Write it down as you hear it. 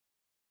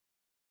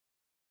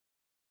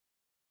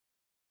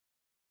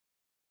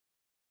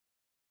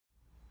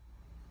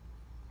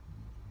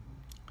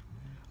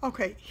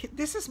Okay,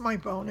 this is my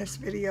bonus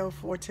video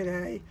for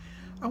today.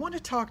 I want to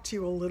talk to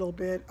you a little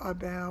bit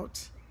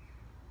about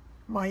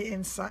my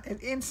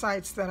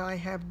insights that I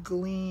have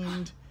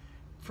gleaned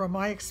from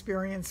my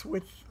experience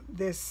with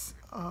this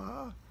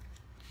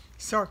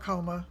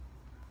sarcoma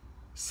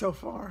so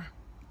far.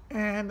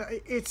 And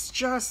it's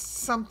just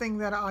something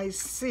that I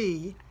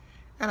see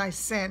and I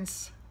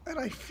sense and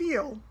I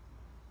feel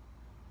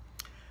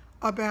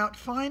about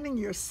finding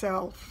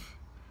yourself,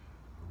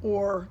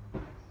 or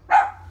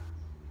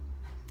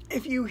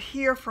if you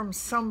hear from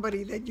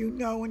somebody that you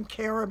know and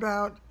care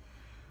about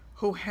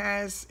who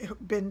has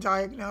been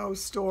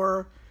diagnosed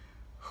or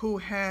who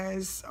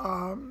has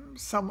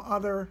some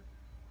other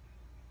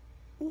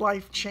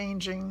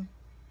life-changing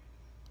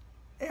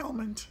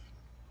ailment,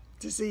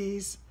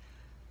 disease,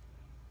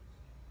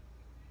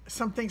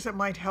 some things that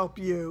might help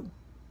you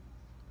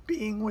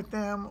being with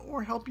them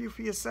or help you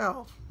for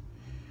yourself.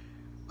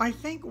 I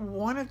think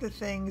one of the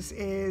things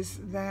is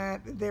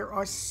that there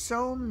are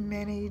so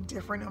many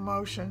different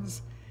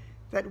emotions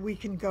that we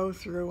can go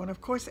through. And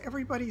of course,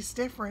 everybody's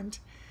different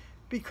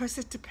because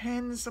it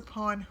depends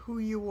upon who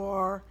you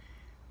are,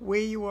 where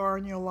you are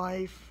in your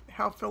life,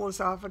 how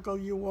philosophical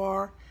you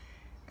are,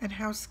 and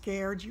how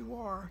scared you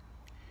are.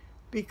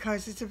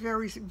 Because it's a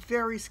very,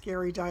 very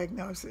scary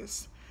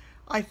diagnosis.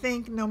 I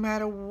think no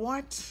matter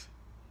what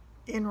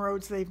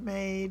inroads they've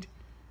made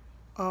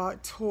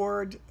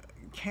toward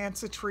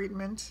cancer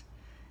treatment,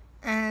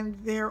 and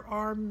there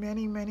are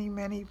many, many,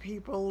 many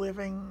people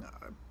living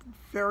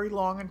very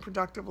long and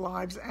productive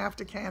lives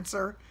after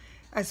cancer,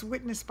 as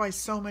witnessed by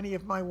so many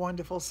of my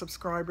wonderful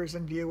subscribers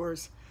and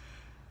viewers.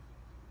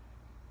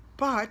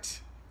 But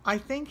I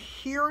think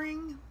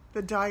hearing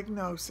the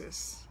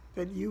diagnosis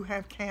that you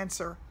have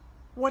cancer,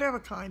 whatever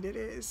kind it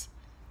is,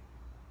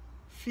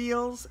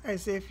 feels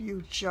as if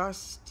you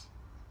just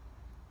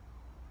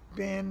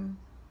been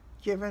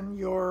given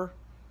your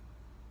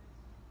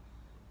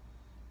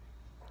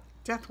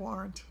death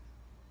warrant.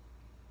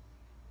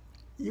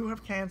 You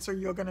have cancer,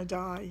 you're going to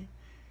die.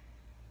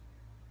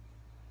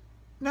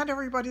 Not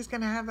everybody's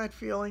going to have that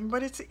feeling,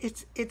 but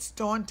it's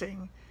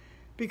daunting,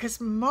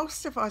 because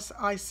most of us,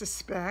 I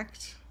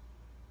suspect,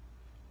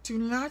 do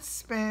not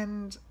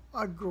spend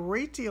a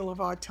great deal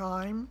of our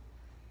time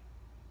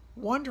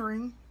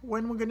wondering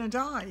when we're going to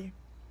die.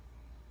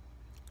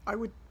 I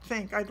would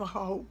think, I'd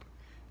hope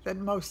that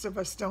most of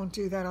us don't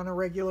do that on a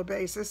regular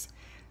basis.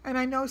 And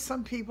I know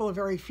some people are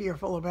very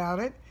fearful about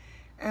it.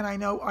 And I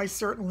know I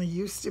certainly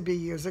used to be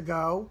years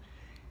ago.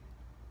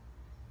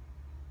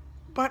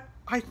 But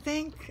I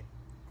think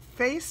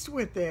faced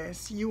with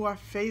this, you are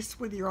faced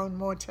with your own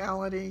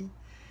mortality,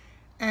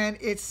 and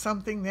it's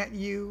something that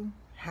you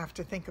have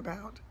to think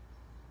about.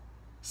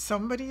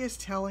 Somebody is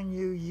telling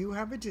you you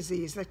have a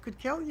disease that could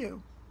kill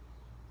you.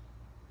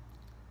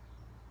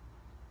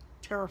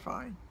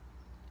 Terrifying.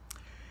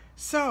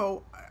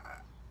 So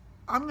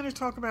I'm going to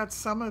talk about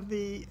some of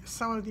the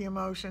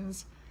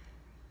emotions.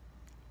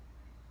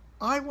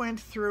 I went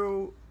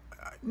through,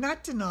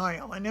 not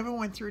denial. I never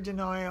went through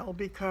denial,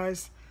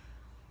 because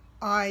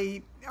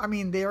I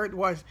mean, there it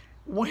was.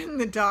 When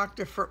the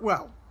doctor,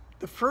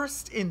 the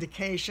first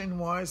indication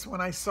was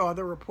when I saw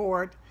the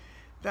report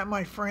that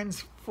my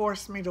friends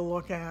forced me to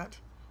look at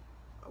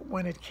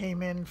when it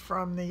came in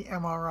from the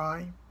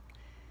MRI.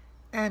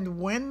 And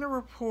when the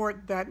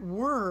report, that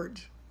word,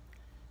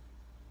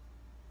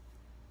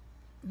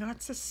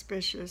 not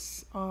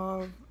suspicious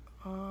of,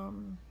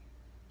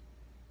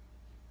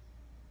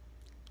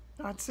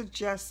 not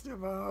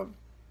suggestive of,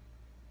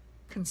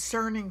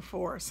 concerning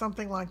for,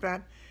 something like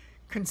that,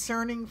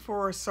 concerning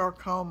for a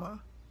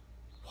sarcoma.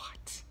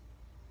 What?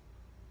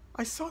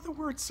 I saw the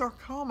word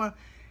sarcoma,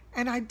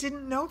 and I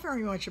didn't know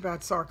very much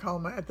about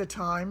sarcoma at the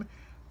time,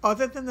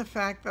 other than the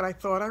fact that I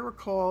thought I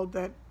recalled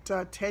that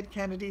Ted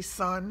Kennedy's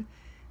son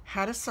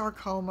had a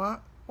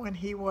sarcoma when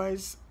he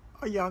was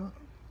a young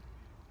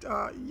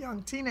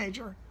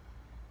teenager.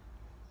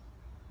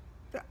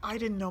 I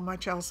didn't know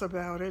much else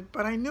about it,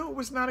 but I knew it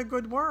was not a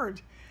good word.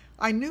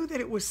 I knew that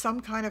it was some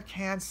kind of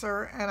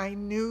cancer, and I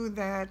knew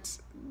that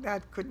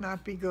that could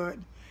not be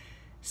good.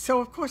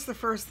 So, of course, the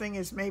first thing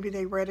is maybe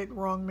they read it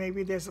wrong,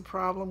 maybe there's a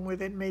problem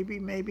with it,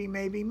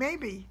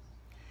 maybe.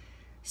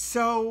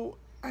 So,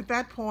 at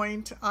that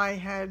point, I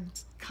had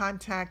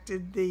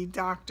contacted the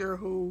doctor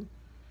who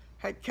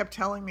had kept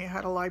telling me I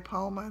had a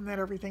lipoma and that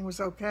everything was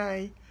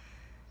okay.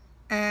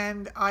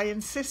 And I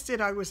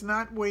insisted I was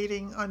not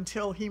waiting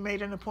until he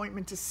made an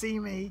appointment to see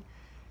me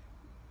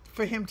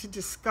for him to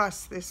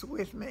discuss this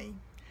with me.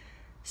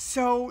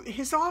 So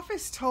his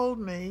office told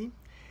me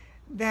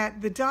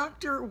that the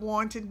doctor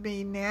wanted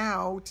me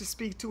now to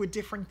speak to a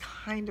different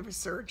kind of a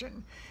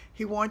surgeon.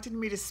 He wanted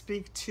me to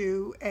speak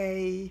to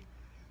a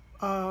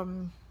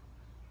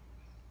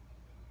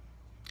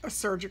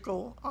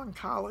surgical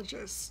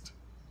oncologist.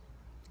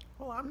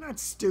 Well, I'm not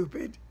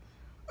stupid.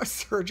 A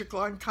surgical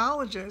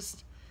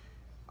oncologist.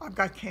 I've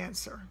got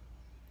cancer.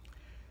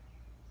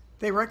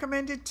 They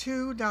recommended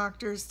 2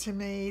 doctors to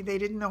me. They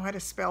didn't know how to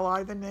spell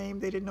either name.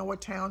 They didn't know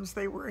what towns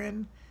they were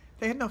in.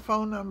 They had no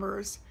phone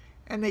numbers.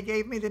 And they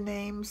gave me the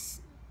names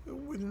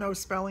with no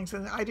spellings,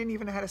 and I didn't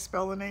even know how to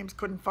spell the names,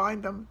 couldn't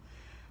find them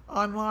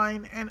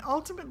online. And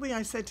ultimately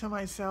I said to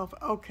myself,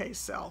 okay,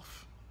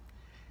 self,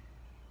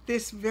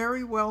 this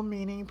very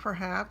well-meaning,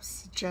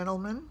 perhaps,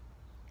 gentleman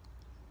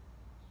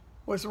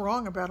was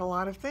wrong about a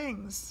lot of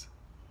things.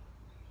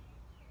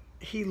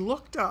 He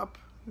looked up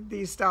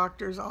these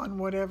doctors on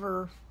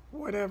whatever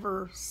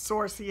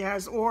source he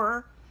has,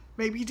 or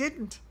maybe he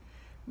didn't.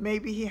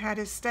 Maybe he had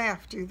his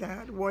staff do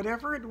that.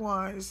 Whatever it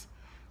was,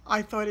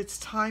 I thought it's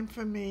time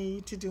for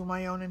me to do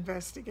my own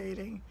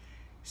investigating.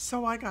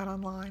 So I got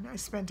online. I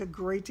spent a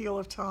great deal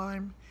of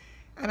time,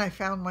 and I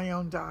found my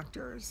own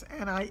doctors,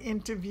 and I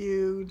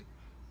interviewed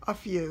a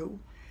few.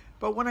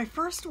 But when I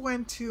first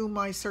went to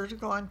my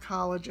surgical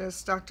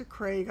oncologist, Dr.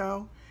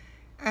 Crago,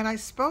 and I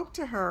spoke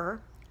to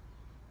her,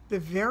 the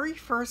very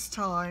first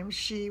time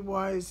she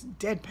was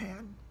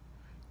deadpan.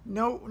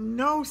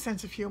 No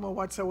sense of humor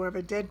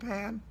whatsoever,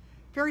 deadpan.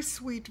 Very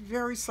sweet,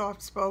 very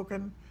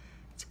soft-spoken.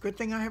 It's a good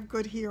thing I have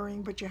good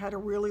hearing, but you had to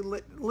really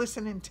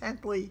listen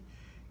intently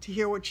to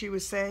hear what she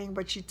was saying.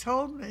 But she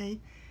told me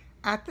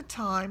at the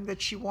time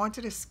that she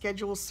wanted to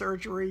schedule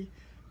surgery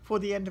for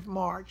the end of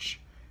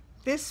March.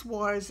 This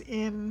was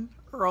in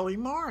early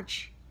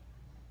March.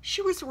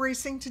 She was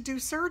racing to do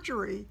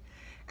surgery,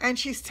 and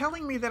she's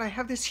telling me that I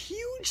have this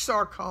huge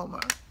sarcoma.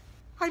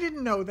 I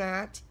didn't know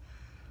that.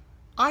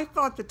 I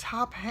thought the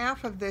top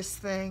half of this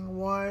thing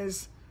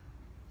was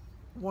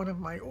one of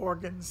my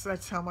organs.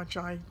 That's how much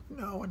I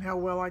know and how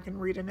well I can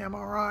read an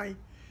MRI.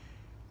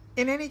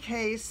 In any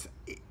case,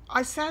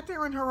 I sat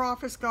there in her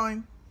office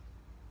going,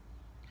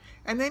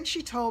 and then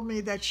she told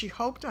me that she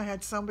hoped I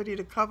had somebody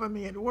to cover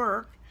me at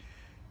work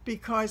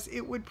because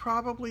it would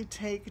probably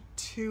take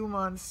 2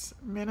 months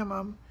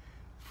minimum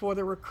for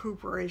the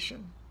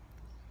recuperation.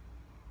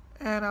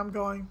 And I'm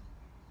going,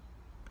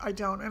 I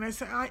don't. And I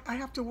said, I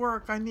have to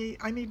work. I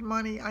need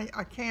money.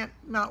 I can't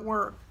not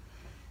work.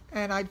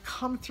 And I'd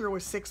come through a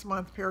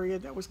 6-month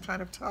period that was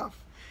kind of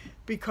tough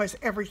because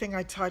everything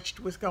I touched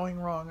was going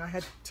wrong. I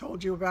had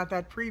told you about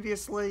that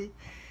previously.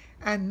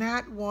 And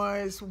that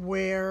was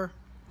where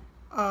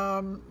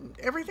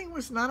everything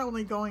was not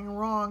only going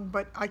wrong,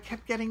 but I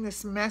kept getting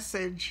this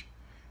message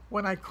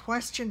when I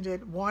questioned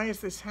it, why is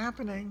this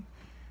happening?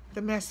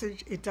 The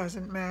message, it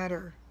doesn't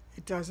matter.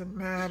 It doesn't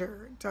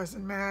matter. It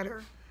doesn't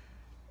matter.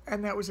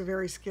 And that was a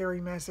very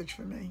scary message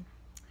for me.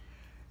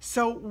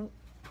 So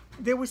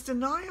there was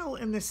denial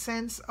in the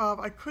sense of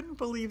I couldn't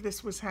believe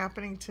this was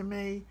happening to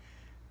me,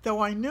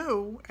 though I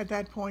knew at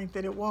that point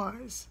that it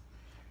was.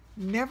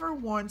 Never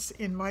once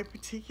in my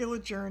particular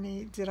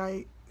journey did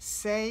I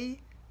say,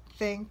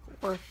 think,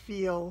 or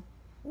feel,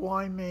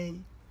 why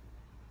me?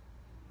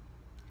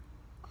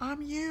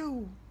 I'm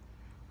you.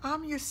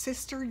 I'm your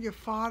sister, your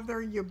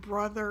father, your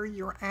brother,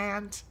 your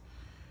aunt,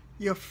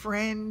 your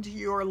friend,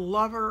 your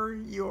lover,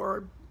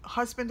 your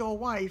husband or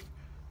wife.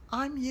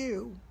 I'm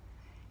you.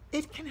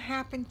 It can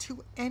happen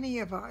to any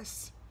of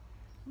us.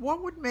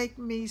 What would make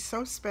me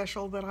so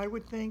special that I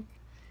would think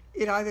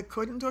it either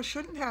couldn't or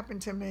shouldn't happen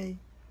to me?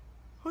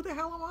 Who the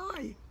hell am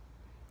I?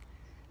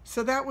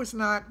 So that was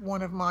not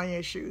one of my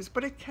issues,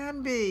 but it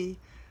can be,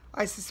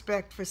 I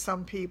suspect, for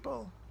some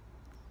people.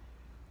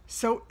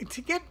 So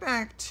to get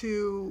back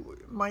to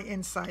my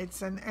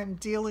insights and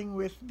dealing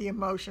with the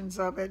emotions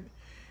of it,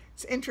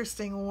 it's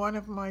interesting. One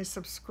of my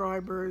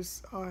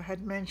subscribers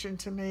had mentioned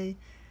to me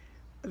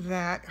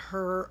that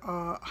her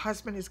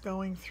husband is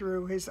going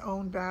through his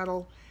own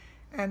battle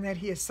and that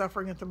he is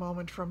suffering at the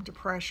moment from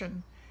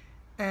depression,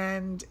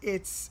 and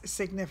it's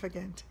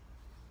significant.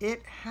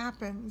 It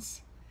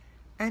happens,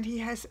 and he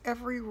has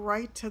every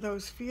right to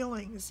those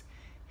feelings.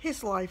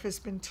 His life has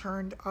been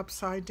turned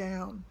upside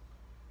down.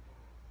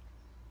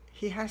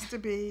 He has to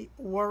be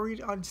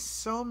worried on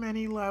so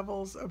many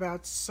levels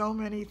about so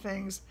many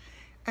things.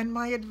 And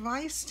my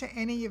advice to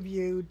any of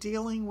you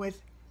dealing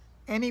with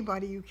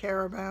anybody you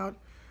care about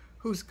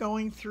who's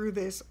going through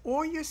this,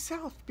 or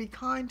yourself, be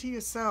kind to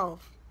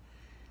yourself.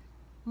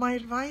 My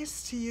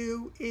advice to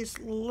you is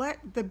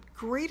the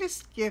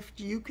greatest gift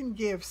you can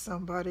give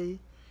somebody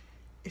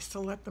is to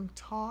let them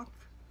talk,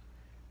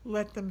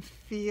 let them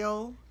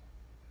feel,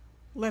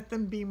 let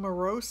them be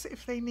morose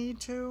if they need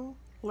to,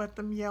 let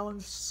them yell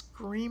and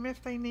scream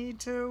if they need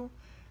to,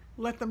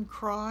 let them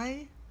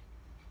cry,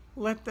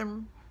 let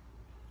them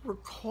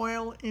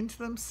recoil into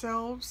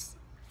themselves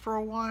for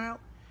a while.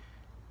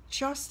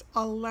 Just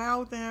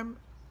allow them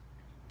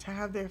to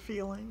have their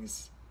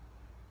feelings.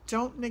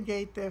 Don't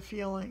negate their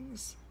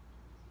feelings.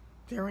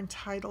 They're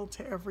entitled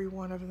to every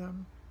one of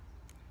them.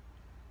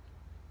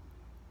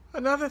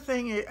 Another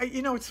thing,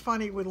 you know, it's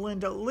funny with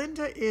Linda.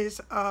 Linda is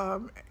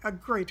a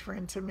great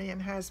friend to me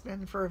and has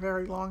been for a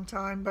very long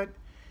time, but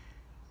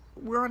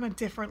we're on a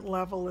different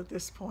level at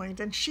this point.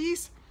 And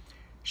she's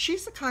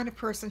the kind of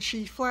person,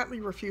 she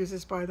flatly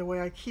refuses, by the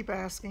way. I keep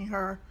asking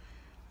her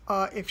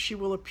if she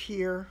will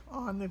appear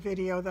on the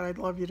video, that I'd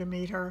love you to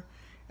meet her,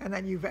 and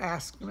then you've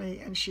asked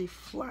me, and she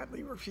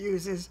flatly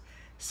refuses,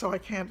 so I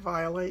can't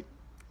violate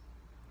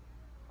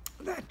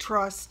that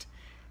trust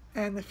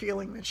and the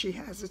feeling that she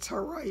has. It's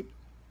her right.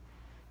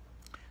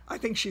 I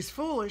think she's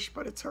foolish,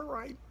 but it's her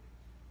right.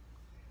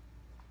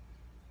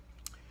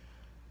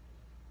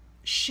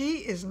 She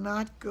is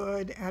not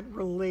good at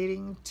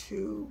relating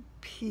to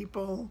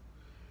people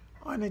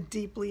on a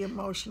deeply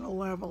emotional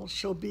level.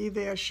 She'll be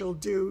there, she'll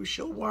do,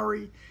 she'll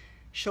worry,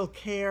 she'll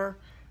care,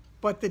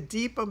 but the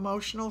deep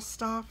emotional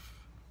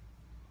stuff,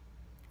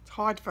 it's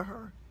hard for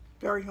her,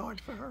 very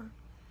hard for her.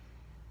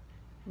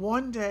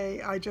 One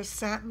day I just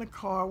sat in the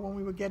car when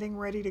we were getting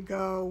ready to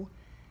go,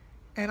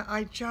 and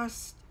I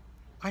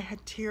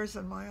had tears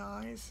in my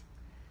eyes,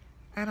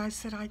 and I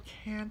said, I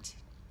can't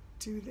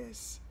do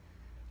this.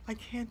 I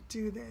can't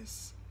do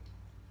this.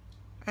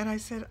 And I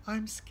said,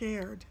 I'm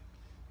scared.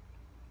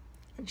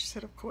 And she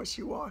said, of course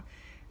you are.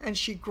 And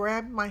she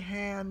grabbed my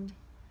hand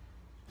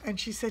and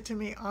she said to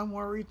me, I'm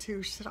worried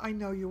too. She said, I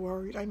know you're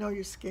worried. I know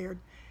you're scared.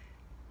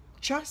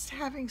 Just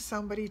having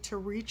somebody to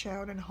reach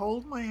out and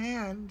hold my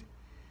hand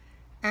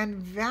and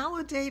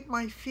validate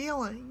my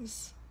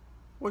feelings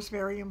was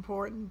very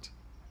important.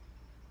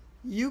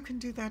 You can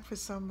do that for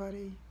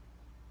somebody.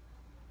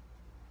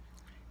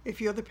 If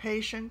you're the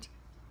patient,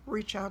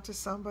 reach out to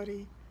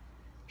somebody.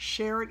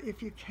 Share it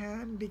if you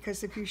can,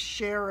 because if you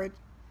share it,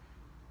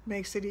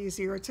 makes it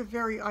easier. It's a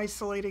very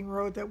isolating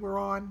road that we're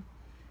on.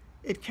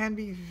 It can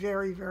be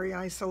very, very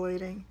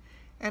isolating.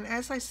 And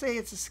as I say,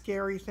 it's a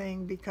scary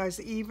thing, because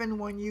even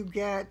when you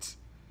get,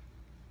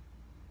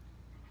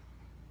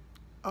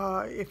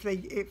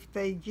 if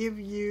they give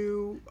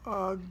you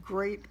a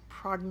great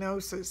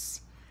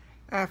prognosis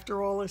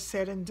after all is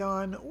said and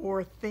done,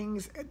 or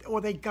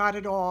they got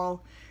it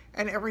all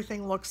and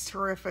everything looks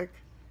terrific,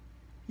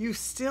 you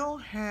still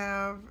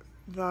have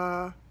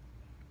the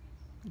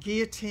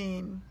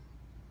guillotine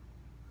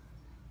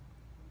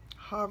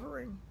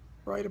hovering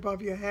right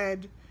above your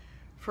head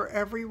for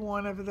every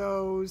one of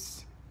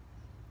those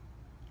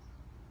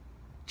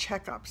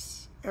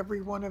checkups,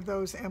 every one of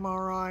those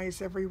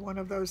MRIs, every one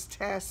of those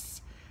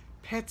tests,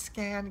 PET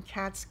scan,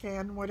 CAT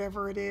scan,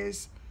 whatever it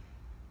is.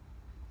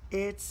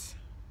 It's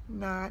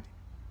not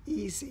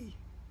easy.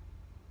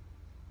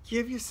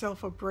 Give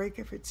yourself a break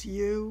if it's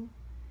you,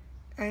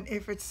 and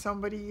if it's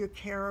somebody you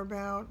care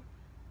about.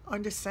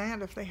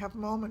 Understand if they have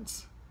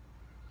moments.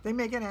 They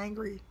may get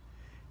angry.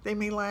 They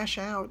may lash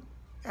out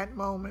at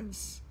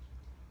moments.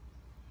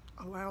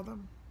 Allow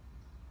them.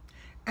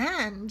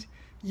 And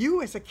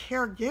you as a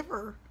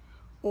caregiver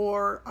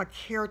or a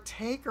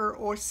caretaker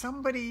or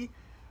somebody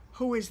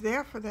who is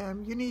there for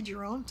them, you need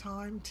your own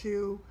time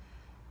to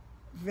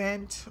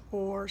vent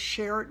or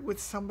share it with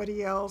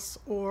somebody else,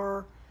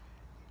 or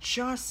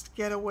just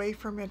get away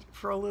from it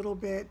for a little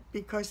bit,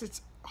 because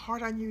it's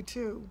hard on you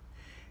too.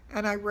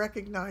 And I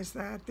recognize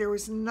that. There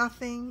is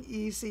nothing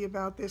easy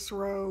about this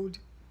road.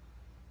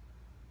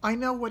 I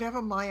know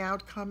whatever my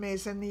outcome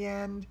is in the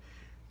end,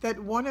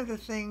 that one of the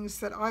things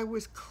that I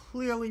was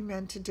clearly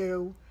meant to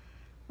do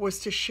was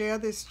to share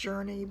this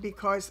journey,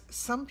 because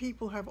some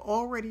people have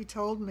already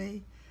told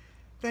me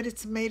that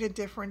it's made a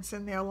difference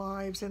in their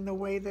lives, in the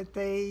way that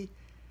they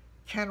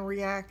can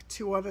react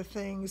to other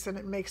things, and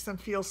it makes them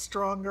feel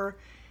stronger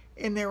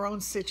in their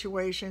own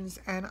situations.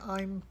 And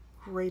I'm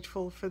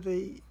grateful for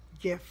the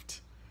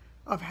gift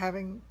of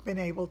having been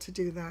able to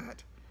do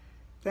that.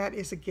 That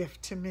is a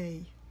gift to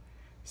me.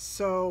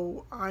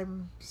 So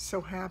I'm so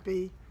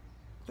happy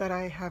that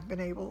I have been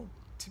able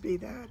to be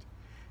that.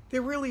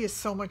 There really is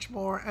so much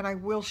more, and I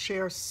will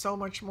share so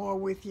much more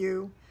with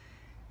you.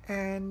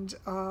 And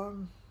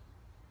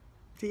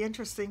the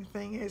interesting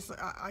thing is,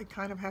 I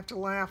kind of have to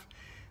laugh,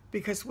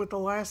 because with the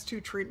last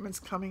 2 treatments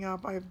coming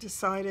up, I've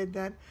decided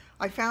that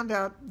I found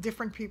out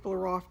different people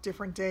are off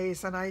different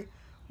days, and I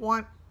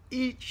want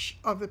each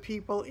of the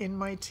people in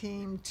my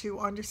team to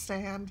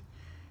understand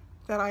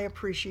that I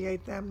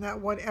appreciate them,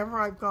 that whatever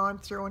I've gone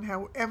through and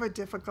however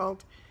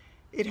difficult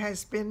it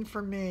has been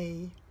for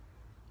me,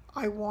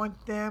 I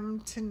want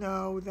them to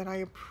know that I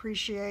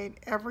appreciate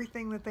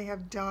everything that they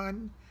have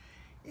done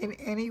in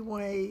any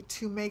way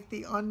to make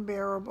the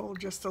unbearable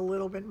just a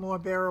little bit more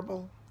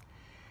bearable.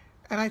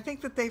 And I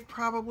think that they've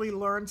probably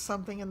learned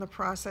something in the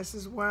process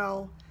as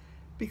well,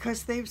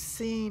 because they've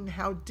seen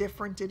how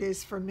different it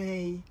is for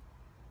me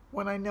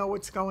when I know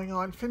what's going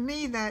on. For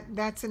me,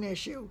 that's an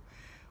issue.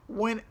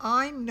 When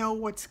I know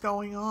what's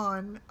going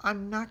on,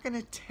 I'm not going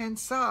to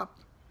tense up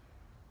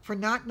for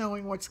not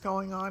knowing what's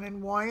going on,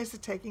 and why is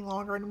it taking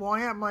longer, and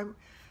why are my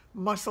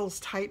muscles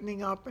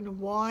tightening up,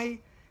 and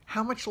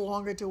how much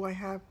longer do I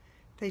have?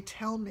 They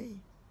tell me.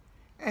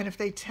 And if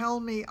they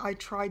tell me, I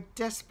try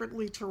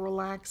desperately to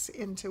relax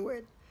into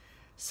it.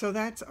 So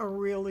that's a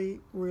really,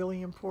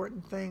 really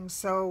important thing.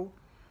 So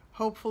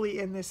hopefully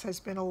in this has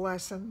been a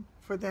lesson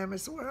for them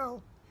as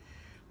well.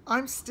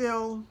 I'm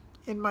still,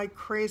 in my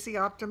crazy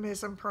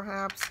optimism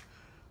perhaps,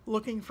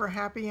 looking for a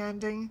happy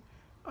ending.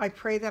 I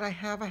pray that I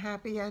have a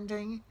happy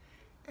ending,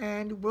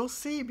 and we'll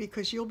see,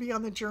 because you'll be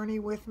on the journey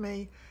with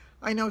me.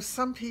 I know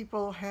some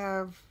people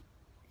have,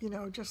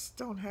 just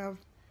don't have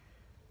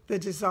the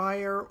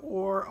desire,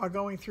 or are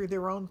going through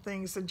their own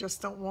things and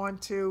just don't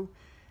want to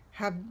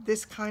have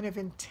this kind of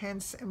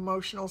intense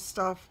emotional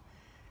stuff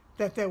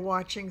that they're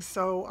watching.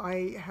 So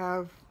I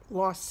have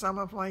lost some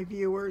of my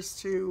viewers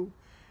to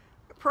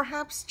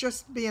perhaps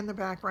just be in the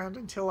background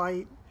until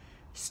I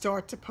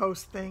start to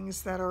post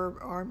things that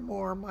are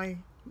more my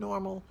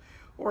normal,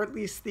 or at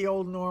least the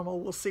old normal.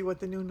 We'll see what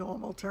the new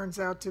normal turns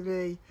out to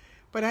be.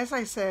 But as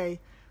I say,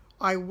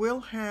 I will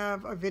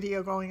have a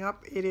video going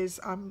up. It is,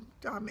 I'm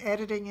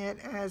editing it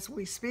as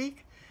we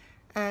speak,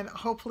 and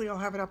hopefully I'll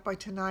have it up by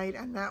tonight.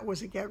 And that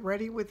was a get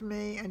ready with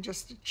me and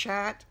just a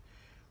chat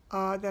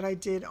that I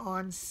did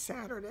on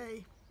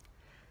Saturday.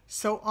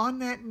 So on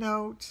that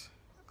note,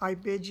 I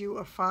bid you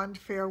a fond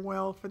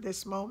farewell for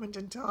this moment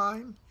in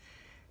time.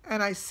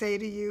 And I say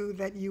to you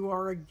that you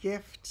are a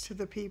gift to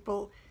the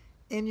people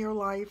in your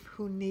life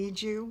who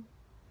need you.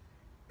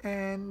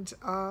 And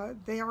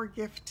they are a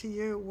gift to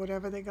you,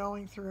 whatever they're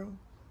going through.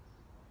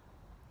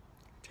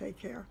 Take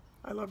care.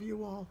 I love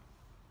you all.